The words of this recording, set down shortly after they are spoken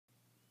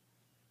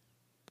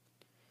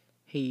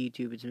Hey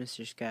YouTube, it's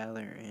Mr.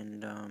 Skyler,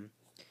 and I'm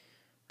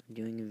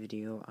doing a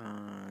video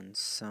on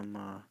some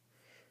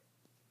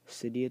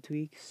cydia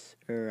tweaks,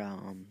 or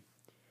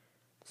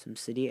some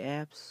cydia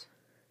apps.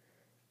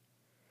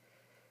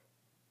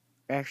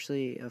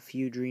 Actually, a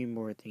few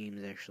Dreamboard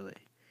themes, actually.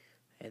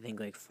 I think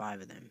like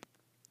 5 of them.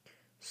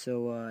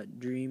 So,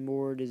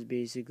 Dreamboard is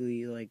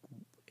basically like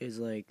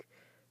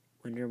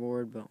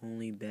Winterboard, but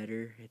only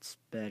better. It's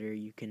better.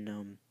 You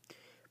can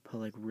put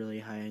like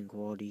really high-end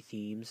quality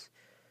themes.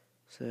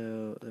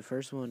 So, the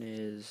first one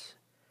is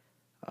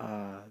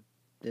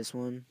this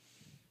one.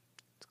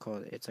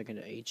 It's like an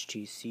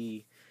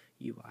HTC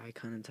UI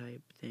kind of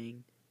type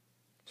thing.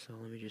 So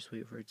let me just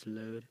wait for it to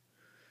load.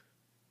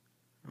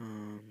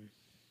 Hold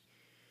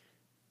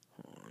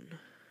on.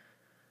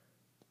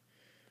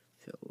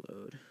 If it'll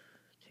load.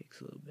 Takes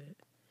a little bit.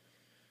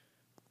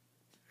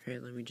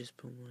 Alright, let me just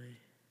pull my...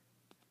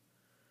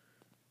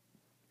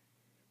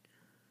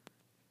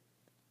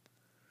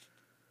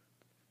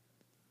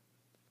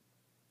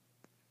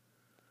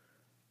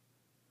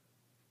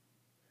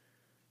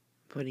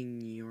 putting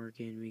New York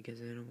in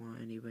because I don't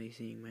want anybody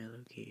seeing my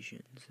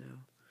location, so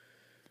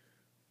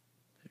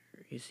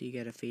you see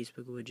you got a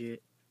Facebook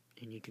widget,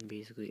 and you can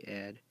basically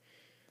add,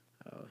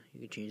 you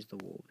can change the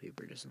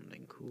wallpaper to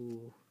something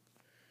cool.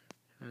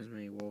 As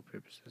many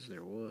wallpapers as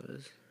there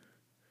was.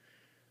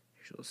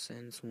 Actual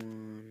Sense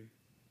one.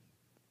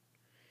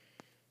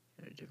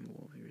 Different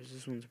wallpapers.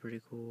 This one's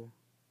pretty cool.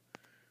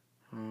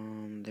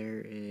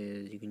 There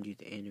is, you can do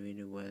the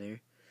animated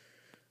weather,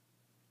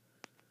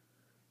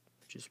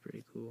 which is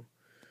pretty cool.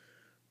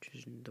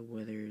 Just the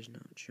weather is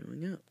not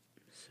showing up.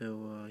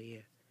 So,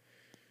 yeah.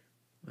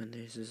 When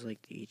this is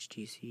like the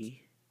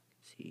HTC,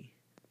 see,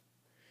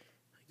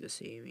 like the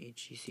same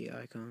HTC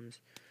icons.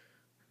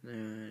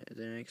 The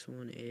next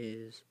one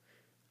is,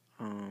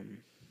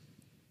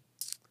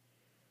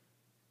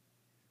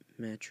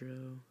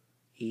 Metro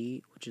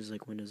 8, which is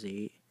like Windows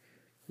 8.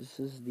 This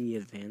is the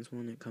advanced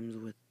one that comes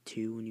with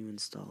 2 when you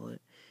install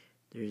it.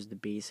 There's the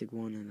basic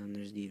one, and then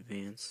there's the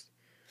advanced,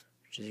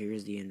 which is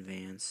here's the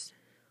advanced.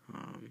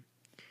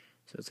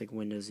 So it's like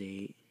Windows 8.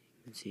 You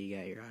can see you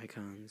got your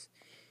icons,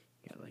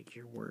 you got like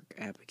your work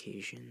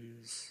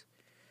applications,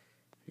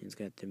 and it's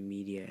got the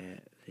media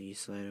app that you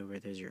slide over.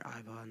 There's your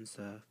iPod and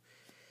stuff,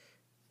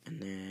 and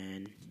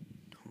then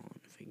hold on,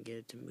 if I can get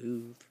it to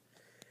move.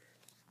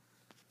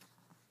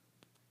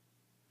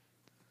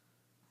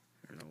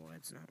 I don't know why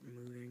it's not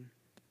moving.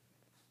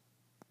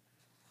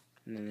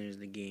 And then there's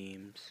the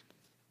games,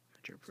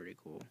 which are pretty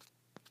cool.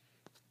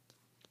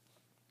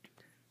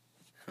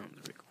 Sounds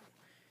pretty cool.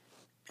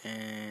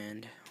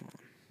 And hold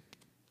on.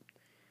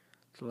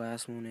 The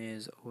last one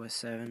is OS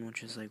 7,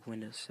 which is like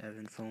Windows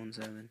 7, Phone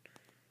 7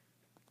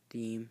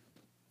 theme.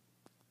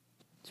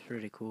 It's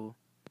pretty cool.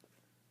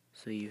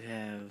 So you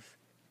have,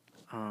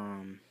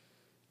 I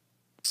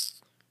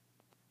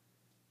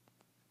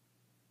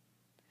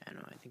don't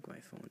know, I think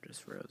my phone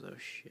just froze. Oh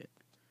shit.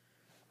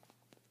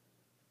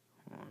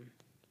 Hold on.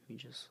 Let me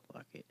just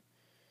lock it.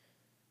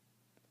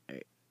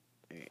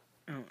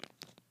 Alright.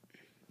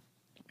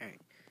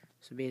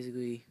 So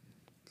basically,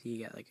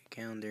 you got like a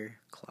calendar,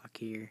 clock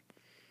here,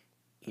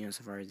 you know,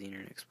 so far as the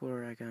Internet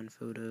Explorer icon,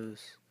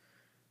 photos,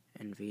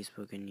 and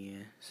Facebook, and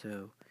yeah,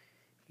 so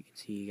you can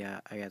see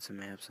I got some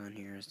apps on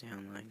here. I was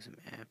downloading some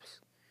apps,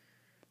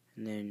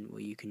 and then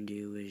what you can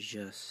do is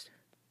just,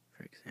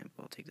 for example,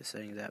 I'll take the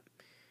settings app,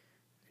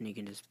 and you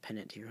can just pin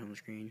it to your home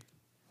screen,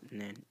 and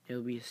then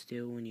it'll be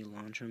still when you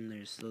launch them.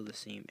 There's still the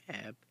same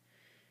app.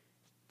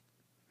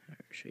 I'll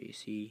show you.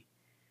 See.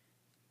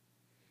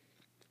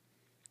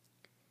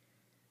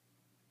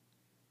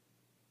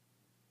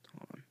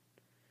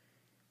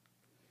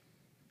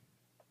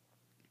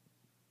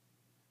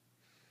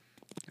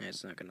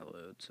 It's not gonna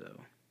load,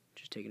 so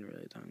just taking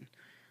really long.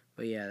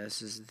 But yeah,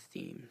 this is the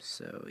theme.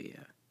 So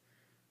yeah.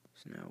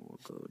 So now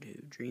we'll go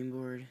to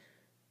Dreamboard,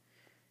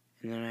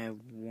 and then I have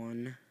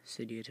one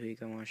cydia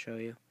tweak I want to show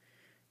you.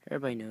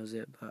 Everybody knows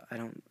it, but I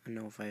don't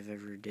know if I've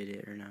ever did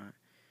it or not.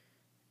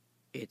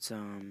 It's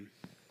our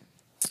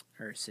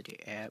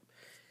cydia app.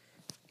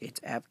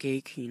 It's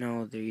AppCake. You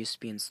know, there used to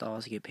be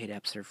installs to get paid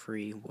apps for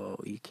free. Well,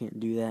 you can't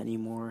do that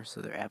anymore. So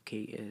their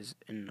AppCake is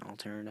an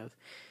alternative.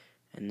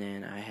 And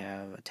then I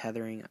have a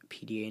tethering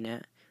PDA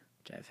net,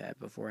 which I've had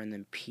before, and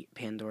then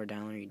Pandora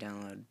downloader. You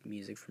download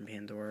music from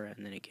Pandora,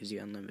 and then it gives you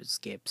unlimited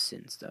skips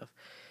and stuff.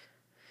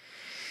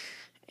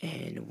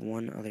 And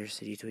one other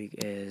cydia tweak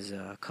is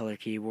color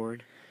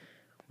keyboard,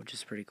 which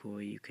is pretty cool.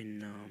 You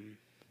can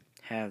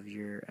have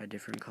a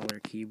different color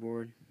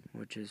keyboard,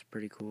 which is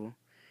pretty cool.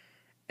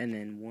 And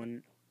then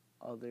one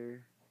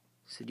other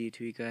cydia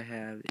tweak I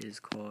have is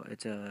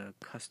it's a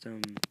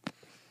custom.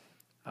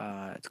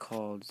 It's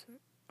called.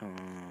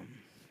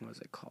 What is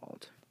it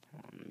called?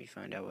 Hold on, let me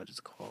find out what it's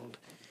called.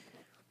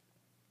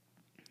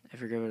 I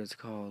forget what it's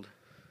called.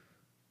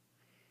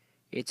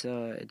 It's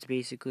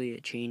basically,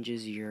 it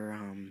changes your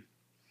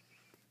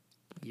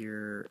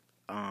it's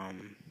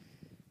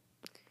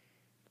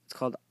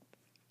called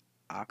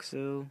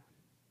OXO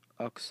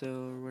or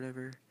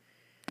whatever.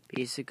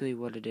 Basically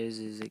what it is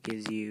it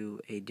gives you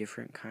a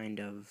different kind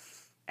of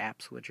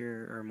app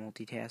switcher or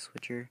multitask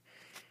switcher.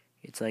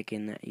 It's like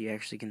in that you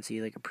actually can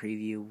see like a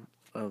preview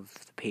of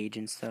the page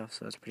and stuff,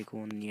 so that's pretty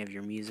cool. And then you have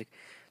your music,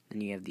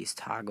 then you have these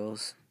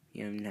toggles.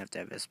 You don't even have to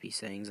have SP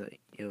settings,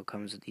 it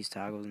comes with these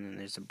toggles, and then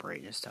there's a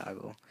brightness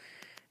toggle,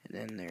 and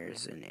then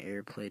there's an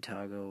AirPlay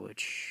toggle,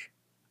 which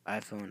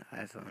iPhone,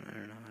 I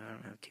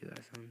don't have two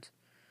iPhones,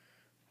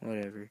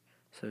 whatever.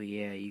 So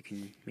yeah, you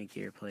can make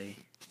the AirPlay,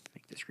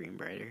 make the screen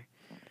brighter.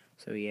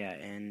 So yeah,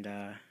 and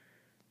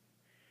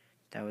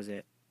that was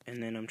it.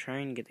 And then I'm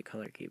trying to get the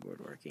color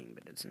keyboard working,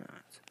 but it's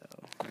not, so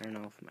I don't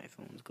know if my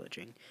phone's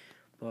glitching.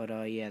 But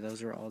yeah,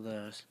 those are all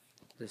the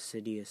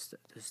Cydia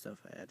the stuff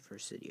I had for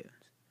Cydia.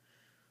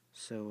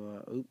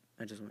 So,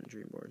 I just went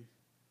Dreamboard.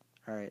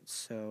 Alright,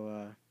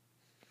 so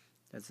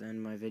that's the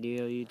end of my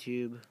video,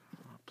 YouTube.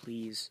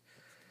 Please